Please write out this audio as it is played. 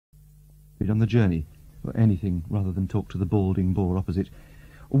on the journey, or anything rather than talk to the balding bore opposite.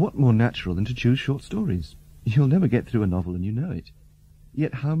 What more natural than to choose short stories? You'll never get through a novel, and you know it.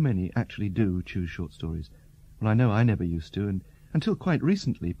 Yet how many actually do choose short stories? Well, I know I never used to, and until quite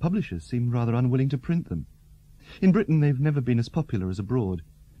recently, publishers seemed rather unwilling to print them. In Britain, they've never been as popular as abroad,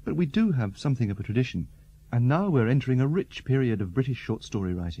 but we do have something of a tradition, and now we're entering a rich period of British short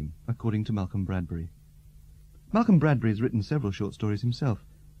story writing, according to Malcolm Bradbury. Malcolm Bradbury has written several short stories himself,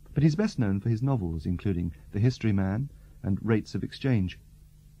 but he's best known for his novels, including The History Man and Rates of Exchange.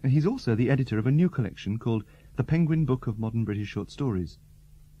 And he's also the editor of a new collection called The Penguin Book of Modern British Short Stories.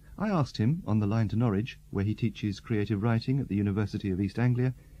 I asked him, on the line to Norwich, where he teaches creative writing at the University of East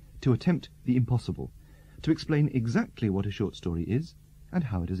Anglia, to attempt the impossible, to explain exactly what a short story is and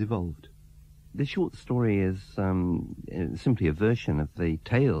how it has evolved. The short story is simply a version of the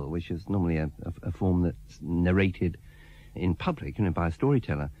tale, which is normally a form that's narrated in public, by a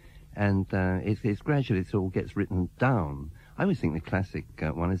storyteller. And it's gradually, it all gets written down. I always think the classic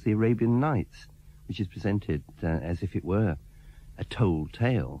one is the Arabian Nights, which is presented as if it were a told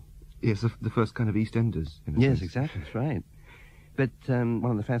tale. Yes, the first kind of EastEnders. Yes, exactly, that's right. But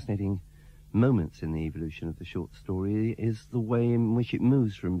one of the fascinating moments in the evolution of the short story is the way in which it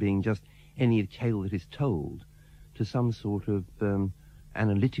moves from being just any tale that is told to some sort of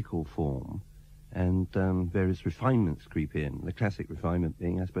analytical form, and various refinements creep in. The classic refinement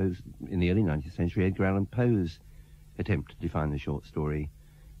being, I suppose, in the early 19th century, Edgar Allan Poe's attempt to define the short story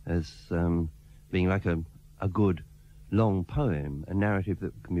as being like a good long poem, a narrative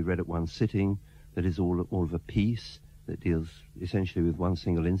that can be read at one sitting, that is all of a piece, that deals essentially with one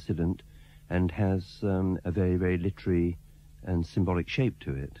single incident, and has a very, very literary and symbolic shape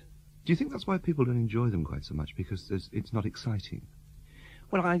to it. Do you think that's why people don't enjoy them quite so much, because it's not exciting?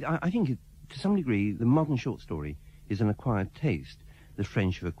 Well, I think to some degree the modern short story is an acquired taste. The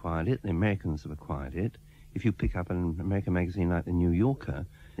French have acquired it, the Americans have acquired it. If you pick up an American magazine like The New Yorker,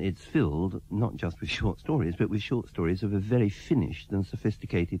 it's filled not just with short stories, but with short stories of a very finished and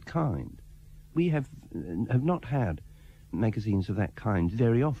sophisticated kind. We have not had magazines of that kind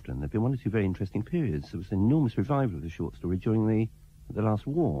very often. There have been one or two very interesting periods. There was an enormous revival of the short story during the last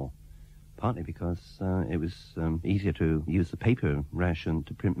war, partly because it was easier to use the paper ration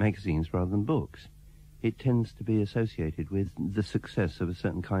to print magazines rather than books. It tends to be associated with the success of a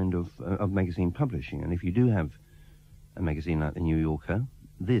certain kind of magazine publishing. And if you do have a magazine like The New Yorker,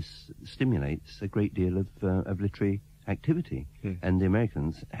 this stimulates a great deal of literary activity. Yes. And the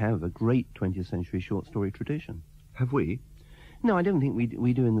Americans have a great 20th century short story tradition. Have we? No, I don't think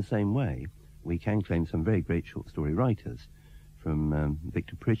we do in the same way. We can claim some very great short story writers, from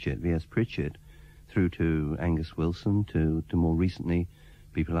Victor Pritchett, V.S. Pritchett, through to Angus Wilson, to more recently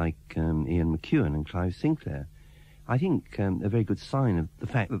people like Ian McEwan and Clive Sinclair. I think a very good sign of the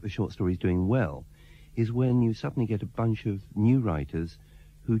fact that the short story is doing well is when you suddenly get a bunch of new writers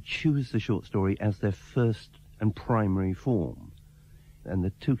who choose the short story as their first and primary form. And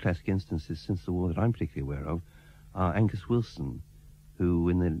the two classic instances since the war that I'm particularly aware of are Angus Wilson, who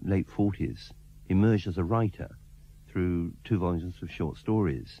in the late 40s emerged as a writer through 2 volumes of short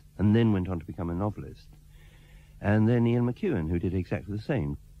stories, and then went on to become a novelist. And then Ian McEwan, who did exactly the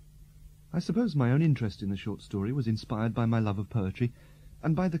same. I suppose my own interest in the short story was inspired by my love of poetry,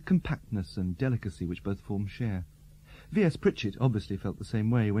 and by the compactness and delicacy which both forms share. V.S. Pritchett obviously felt the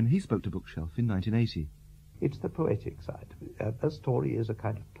same way when he spoke to Bookshelf in 1980. It's the poetic side. A story is a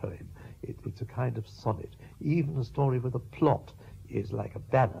kind of poem. It's a kind of sonnet. Even a story with a plot is like a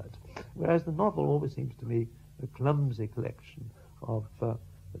ballad, whereas the novel always seems to me a clumsy collection of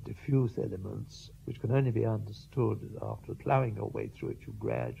diffuse elements which can only be understood after ploughing your way through it. You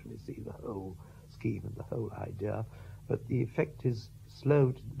gradually see the whole scheme and the whole idea, but the effect is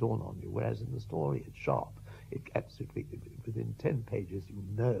slow to dawn on you, whereas in the story it's sharp. It absolutely, within 10 pages you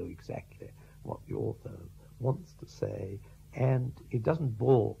know exactly what the author wants to say, and it doesn't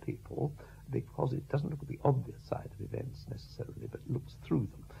bore people because it doesn't look at the obvious side of events necessarily, but looks through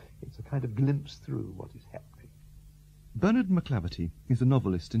them. It's a kind of glimpse through what is happening. Bernard Mac Laverty is a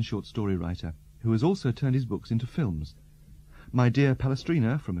novelist and short story writer who has also turned his books into films. My Dear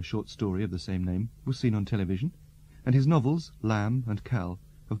Palestrina, from a short story of the same name, was seen on television, and his novels, Lamb and Cal,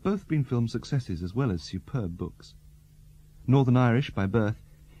 have both been film successes as well as superb books. Northern Irish by birth,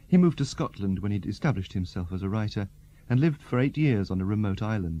 he moved to Scotland when he'd established himself as a writer and lived for 8 years on a remote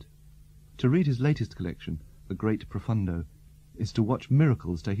island. To read his latest collection, The Great Profundo, is to watch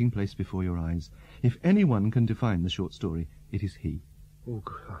miracles taking place before your eyes. If anyone can define the short story, it is he. Oh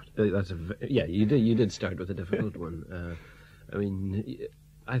God, that's you did start with a difficult one. I mean,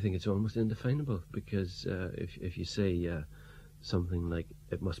 I think it's almost indefinable, because if you say something like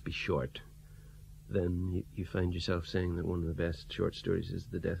it must be short, then you find yourself saying that one of the best short stories is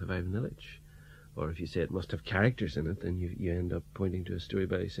The Death of Ivan Illich. Or if you say it must have characters in it, then you end up pointing to a story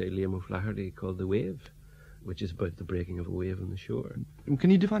by, say, Liam O'Flaherty called The Wave, which is about the breaking of a wave on the shore. Can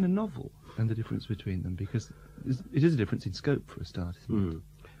you define a novel and the difference between them? Because it is a difference in scope for a start, isn't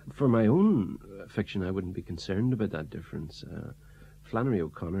it? For my own fiction, I wouldn't be concerned about that difference. Flannery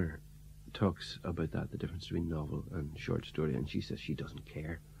O'Connor talks about that, the difference between novel and short story, and she says she doesn't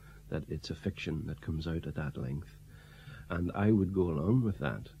care that it's a fiction that comes out at that length. And I would go along with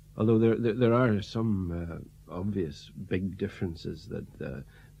that. Although there are some obvious big differences that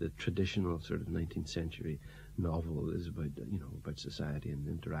the traditional sort of 19th century novel is about society and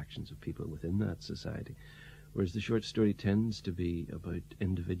interactions of people within that society, whereas the short story tends to be about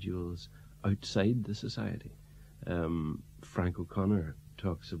individuals outside the society. Frank O'Connor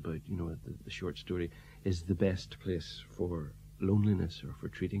talks about the short story is the best place for loneliness or for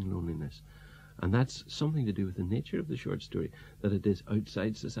treating loneliness. And that's something to do with the nature of the short story, that it is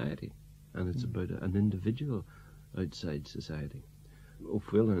outside society, and it's about an individual outside society.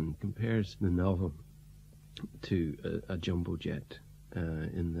 O'Whillan compares the novel to a jumbo jet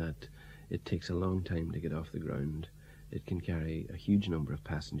in that it takes a long time to get off the ground, it can carry a huge number of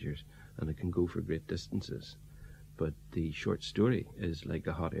passengers, and it can go for great distances. But the short story is like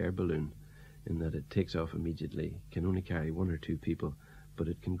a hot air balloon in that it takes off immediately, can only carry one or two people, but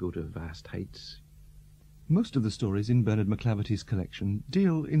it can go to vast heights. Most of the stories in Bernard Mac Laverty's collection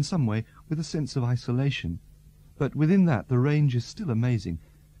deal in some way with a sense of isolation, but within that the range is still amazing.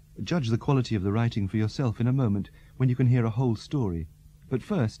 Judge the quality of the writing for yourself in a moment when you can hear a whole story. But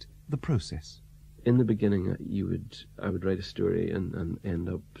first, the process. In the beginning, I would write a story and end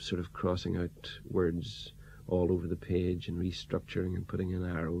up sort of crossing out words all over the page and restructuring and putting in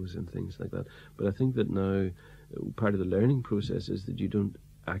arrows and things like that. But I think that now part of the learning process is that you don't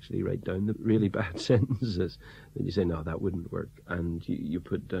actually write down the really bad sentences. Then you say, no, that wouldn't work. And you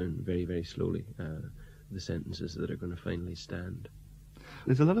put down very, very slowly the sentences that are going to finally stand.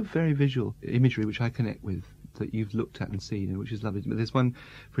 There's a lot of very visual imagery which I connect with that you've looked at and seen, and which is lovely. But there's one,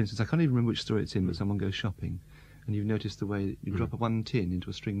 for instance, I can't even remember which story it's in, but someone goes shopping, and you've noticed the way that you drop one tin into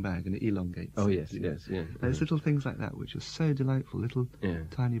a string bag and it elongates. Oh, it, yes, yes, yeah. There's little things like that which are so delightful, little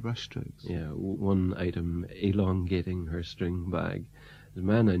tiny brush strokes. Yeah, one item elongating her string bag. There's a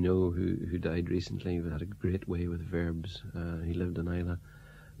man I know who died recently who had a great way with verbs. He lived in Islay.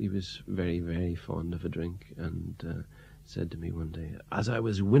 He was very, very fond of a drink, and said to me one day, as I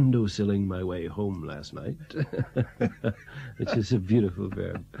was windowsilling my way home last night, which is a beautiful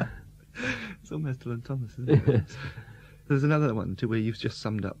verb. It's almost Dylan Thomas, isn't it? Yes. There's another one too where you've just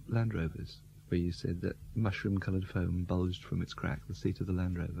summed up Land Rovers, where you said that mushroom-coloured foam bulged from its crack, the seat of the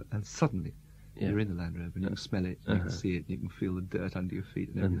Land Rover, and suddenly you're in the Land Rover and you can smell it, you can see it, you can feel the dirt under your feet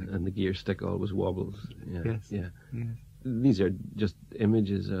and everything. And the gear stick always wobbles. Yeah. Yes. Yeah. Yes. These are just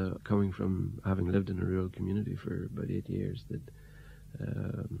images coming from having lived in a rural community for about 8 years. That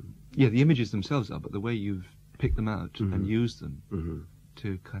yeah, the images themselves are, but the way you've picked them out and used them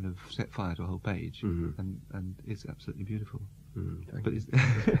to kind of set fire to a whole page, and it's absolutely beautiful. But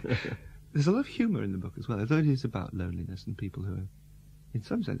there's a lot of humour in the book as well, although it is about loneliness and people who are, in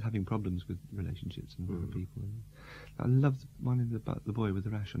some sense, having problems with relationships and other people. I love the one about the boy with the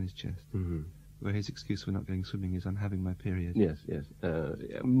rash on his chest. Where his excuse for not going swimming is, I'm having my period. Yes, yes.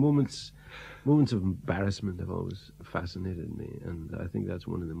 Moments of embarrassment have always fascinated me, and I think that's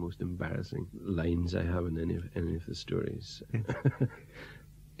one of the most embarrassing lines I have in any of the stories.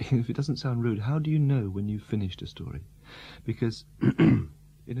 If it doesn't sound rude, how do you know when you've finished a story? Because,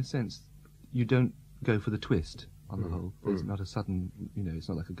 in a sense, you don't go for the twist on the whole. There's not a sudden, it's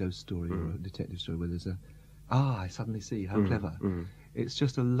not like a ghost story or a detective story where there's I suddenly see, how clever. It's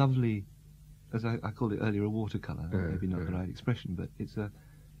just a lovely, as I called it earlier, a watercolour, maybe not the right expression, but it's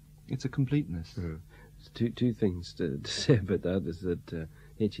a completeness. Two things to say about that is that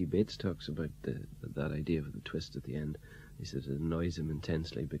H.E. Bates talks about that idea of the twist at the end. He says it annoys him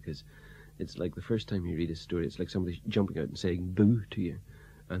intensely because it's like the first time you read a story, it's like somebody jumping out and saying boo to you,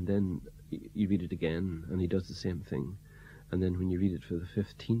 and then you read it again and he does the same thing, and then when you read it for the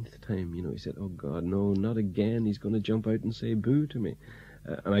 15th time, he said, oh God, no, not again, he's going to jump out and say boo to me.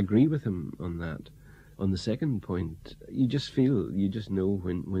 And I agree with him on that. On the second point, you just know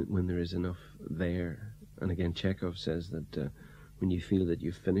when there is enough there. And again, Chekhov says that when you feel that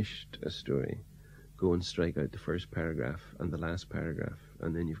you've finished a story, go and strike out the first paragraph and the last paragraph,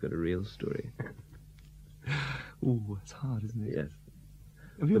 and then you've got a real story. Ooh, it's hard, isn't it? Yes.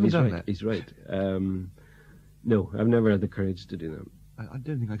 Have you ever done that? He's right. No, I've never had the courage to do that. I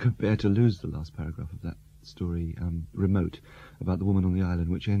don't think I could bear to lose the last paragraph of that story, Remote, about the woman on the island,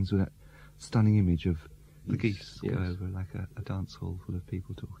 which ends with that stunning image of the geese Yes. go over like a dance hall full of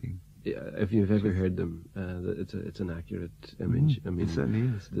people talking. Yeah, if you've ever heard them, it's an accurate image. I mean, it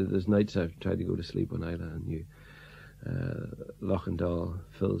certainly is. There's nights I've tried to go to sleep on Isla, and Loch and Dahl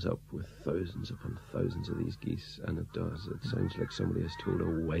fills up with thousands upon thousands of these geese, and it does. It sounds like somebody has told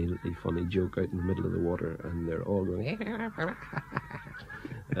a wildly funny joke out in the middle of the water, and they're all going.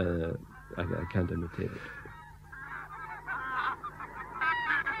 I can't imitate it.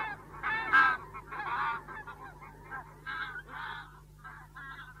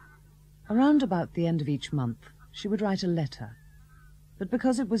 Around about the end of each month, she would write a letter. But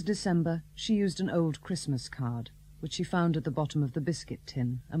because it was December, she used an old Christmas card, which she found at the bottom of the biscuit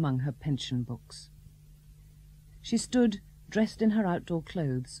tin among her pension books. She stood, dressed in her outdoor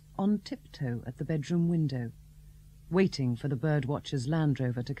clothes, on tiptoe at the bedroom window, waiting for the bird-watcher's Land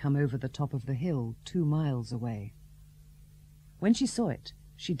Rover to come over the top of the hill 2 miles away. When she saw it,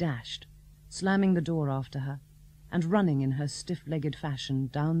 she dashed, slamming the door after her, and running in her stiff-legged fashion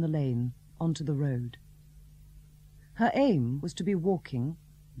down the lane onto the road. Her aim was to be walking,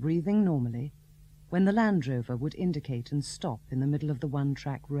 breathing normally, when the Land Rover would indicate and stop in the middle of the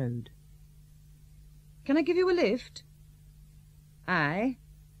one-track road. "Can I give you a lift?" "Aye."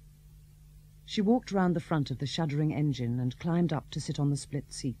 She walked round the front of the shuddering engine and climbed up to sit on the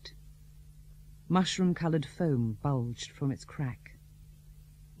split seat. Mushroom-coloured foam bulged from its crack.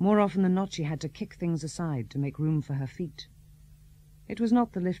 More often than not she had to kick things aside to make room for her feet. It was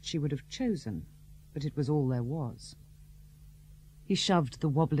not the lift she would have chosen, but it was all there was. He shoved the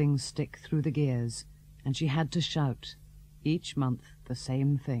wobbling stick through the gears, and she had to shout, each month the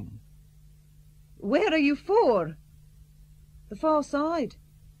same thing. "Where are you for?" "The far side."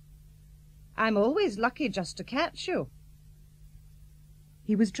 "I'm always lucky just to catch you."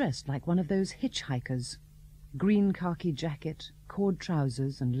 He was dressed like one of those hitchhikers, green khaki jacket, cord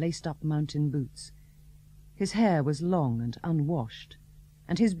trousers, and laced-up mountain boots. His hair was long and unwashed,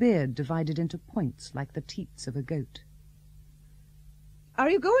 and his beard divided into points like the teats of a goat. "Are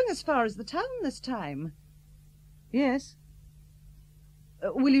you going as far as the town this time?" "Yes."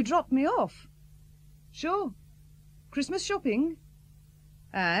 "Will you drop me off?" "Sure." "Christmas shopping?"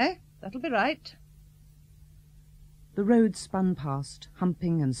 "Aye, that'll be right." The road spun past,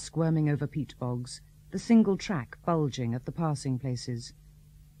 humping and squirming over peat bogs, the single track bulging at the passing places.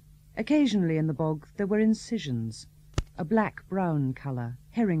 Occasionally in the bog there were incisions, a black-brown colour,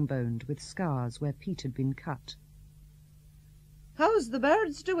 herringboned with scars where peat had been cut. "How's the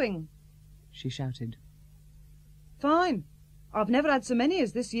birds doing?" she shouted. "Fine. I've never had so many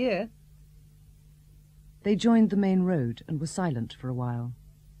as this year." They joined the main road and were silent for a while.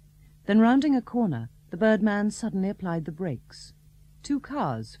 Then, rounding a corner, the birdman suddenly applied the brakes. 2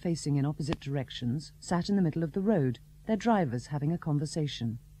 cars, facing in opposite directions, sat in the middle of the road, their drivers having a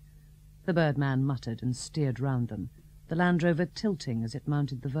conversation. The birdman muttered and steered round them, the Land Rover tilting as it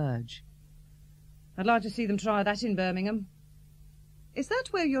mounted the verge. "I'd like to see them try that in Birmingham." "Is that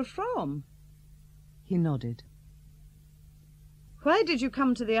where you're from?" He nodded. "Why did you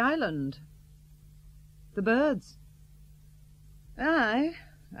come to the island?" "The birds." "Aye,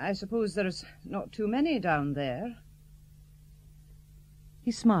 I suppose there's not too many down there."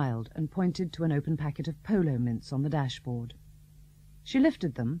 He smiled and pointed to an open packet of polo mints on the dashboard. She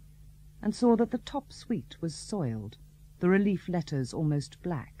lifted them and saw that the top suite was soiled, the relief letters almost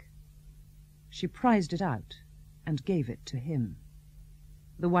black. She prized it out and gave it to him.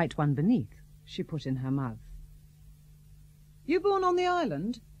 The white one beneath she put in her mouth. "You born on the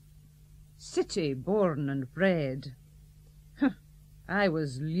island?" "City born and bred. I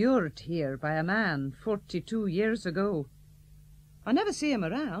was lured here by a man 42 years ago. I never see him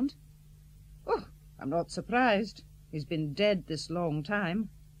around. Oh, I'm not surprised. He's been dead this long time."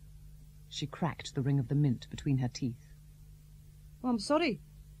 She cracked the ring of the mint between her teeth. "Oh, I'm sorry.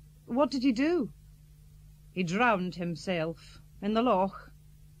 What did he do?" "He drowned himself in the loch."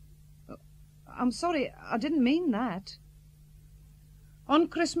 "I'm sorry, I didn't mean that." "On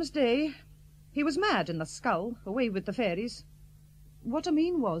Christmas Day, he was mad in the skull, away with the fairies." "What I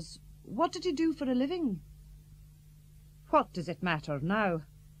mean was, what did he do for a living?" "What does it matter now?"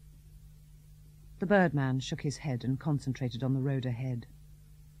 The birdman shook his head and concentrated on the road ahead.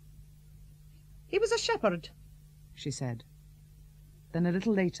 "He was a shepherd," she said. Then a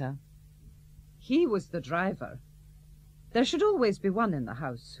little later, "He was the driver. There should always be one in the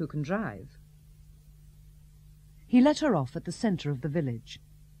house who can drive." He let her off at the centre of the village,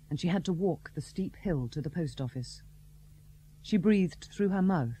 and she had to walk the steep hill to the post office. She breathed through her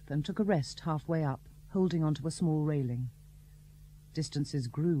mouth and took a rest halfway up, holding onto a small railing. Distances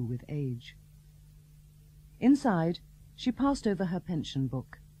grew with age. Inside, she passed over her pension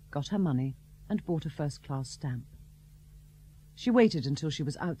book, got her money, and bought a first-class stamp. She waited until she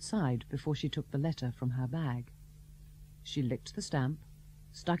was outside before she took the letter from her bag. She licked the stamp,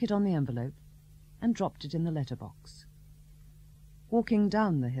 stuck it on the envelope, and dropped it in the letterbox. Walking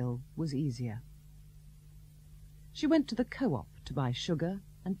down the hill was easier. She went to the co-op to buy sugar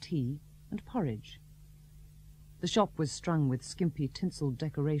and tea and porridge. The shop was strung with skimpy tinsel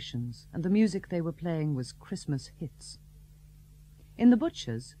decorations, and the music they were playing was Christmas hits. In the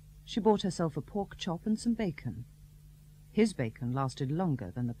butcher's, she bought herself a pork chop and some bacon. His bacon lasted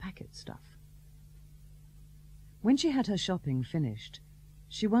longer than the packet stuff. When she had her shopping finished,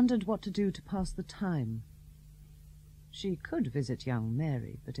 she wondered what to do to pass the time. She could visit young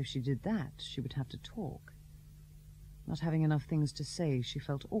Mary, but if she did that, she would have to talk. Not having enough things to say, she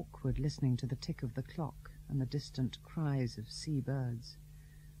felt awkward listening to the tick of the clock and the distant cries of sea birds.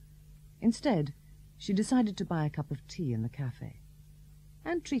 Instead, she decided to buy a cup of tea in the cafe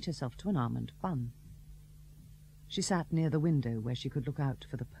and treat herself to an almond bun. She sat near the window where she could look out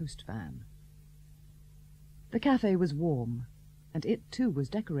for the post van. The cafe was warm, and it too was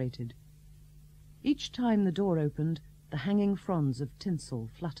decorated. Each time the door opened, the hanging fronds of tinsel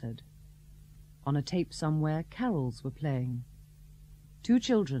fluttered. On a tape somewhere, carols were playing. 2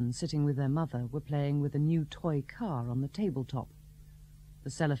 children sitting with their mother were playing with a new toy car on the tabletop. The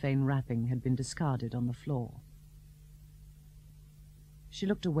cellophane wrapping had been discarded on the floor. She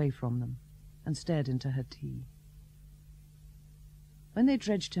looked away from them and stared into her tea. When they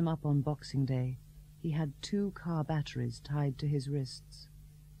dredged him up on Boxing Day, he had 2 car batteries tied to his wrists.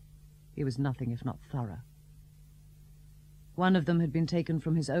 He was nothing if not thorough. One of them had been taken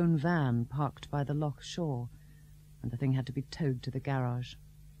from his own van parked by the loch shore, and the thing had to be towed to the garage.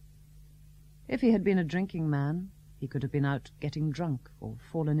 If he had been a drinking man, he could have been out getting drunk or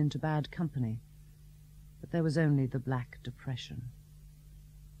fallen into bad company. But there was only the Black Depression.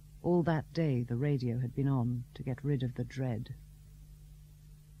 All that day the radio had been on to get rid of the dread.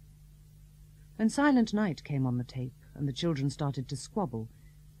 When Silent Night came on the tape and the children started to squabble,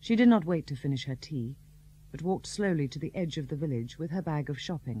 she did not wait to finish her tea, but walked slowly to the edge of the village with her bag of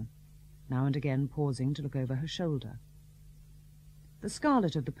shopping, now and again pausing to look over her shoulder. The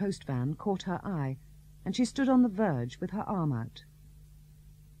scarlet of the post van caught her eye, and she stood on the verge with her arm out.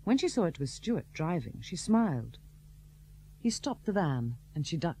 When she saw it was Stuart driving, she smiled. He stopped the van, and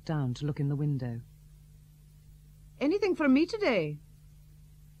she ducked down to look in the window. "Anything for me today?"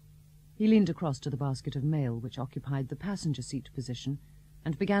 He leaned across to the basket of mail which occupied the passenger seat position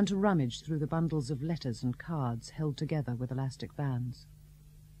and began to rummage through the bundles of letters and cards held together with elastic bands.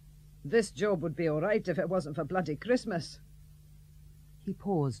 "This job would be all right if it wasn't for bloody Christmas." He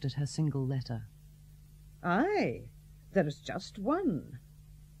paused at her single letter. "Aye, there's just one.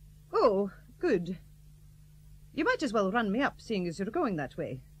 Oh, good. You might as well run me up, seeing as you're going that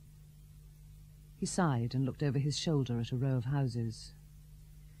way." He sighed and looked over his shoulder at a row of houses.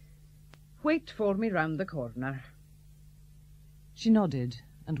 "Wait for me round the corner." She nodded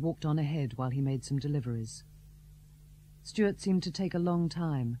and walked on ahead while he made some deliveries. Stuart seemed to take a long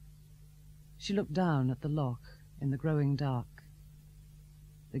time. She looked down at the loch in the growing dark.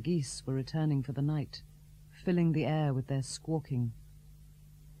 The geese were returning for the night, filling the air with their squawking.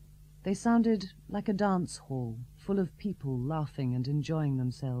 They sounded like a dance hall full of people laughing and enjoying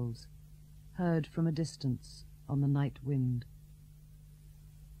themselves, heard from a distance on the night wind.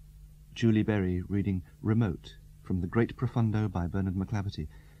 Julie Berry reading Remote from The Great Profundo by Bernard Mac Laverty.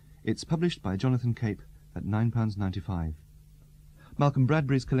 It's published by Jonathan Cape at £9.95. Malcolm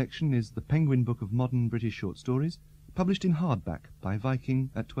Bradbury's collection is The Penguin Book of Modern British Short Stories, published in hardback by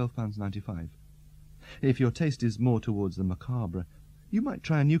Viking at £12.95. If your taste is more towards the macabre, you might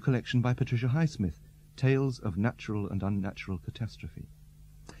try a new collection by Patricia Highsmith, Tales of Natural and Unnatural Catastrophe.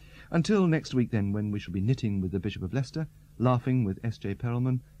 Until next week, then, when we shall be knitting with the Bishop of Leicester, laughing with S.J.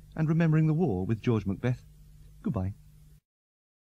 Perelman, and remembering the war with George Macbeth, goodbye.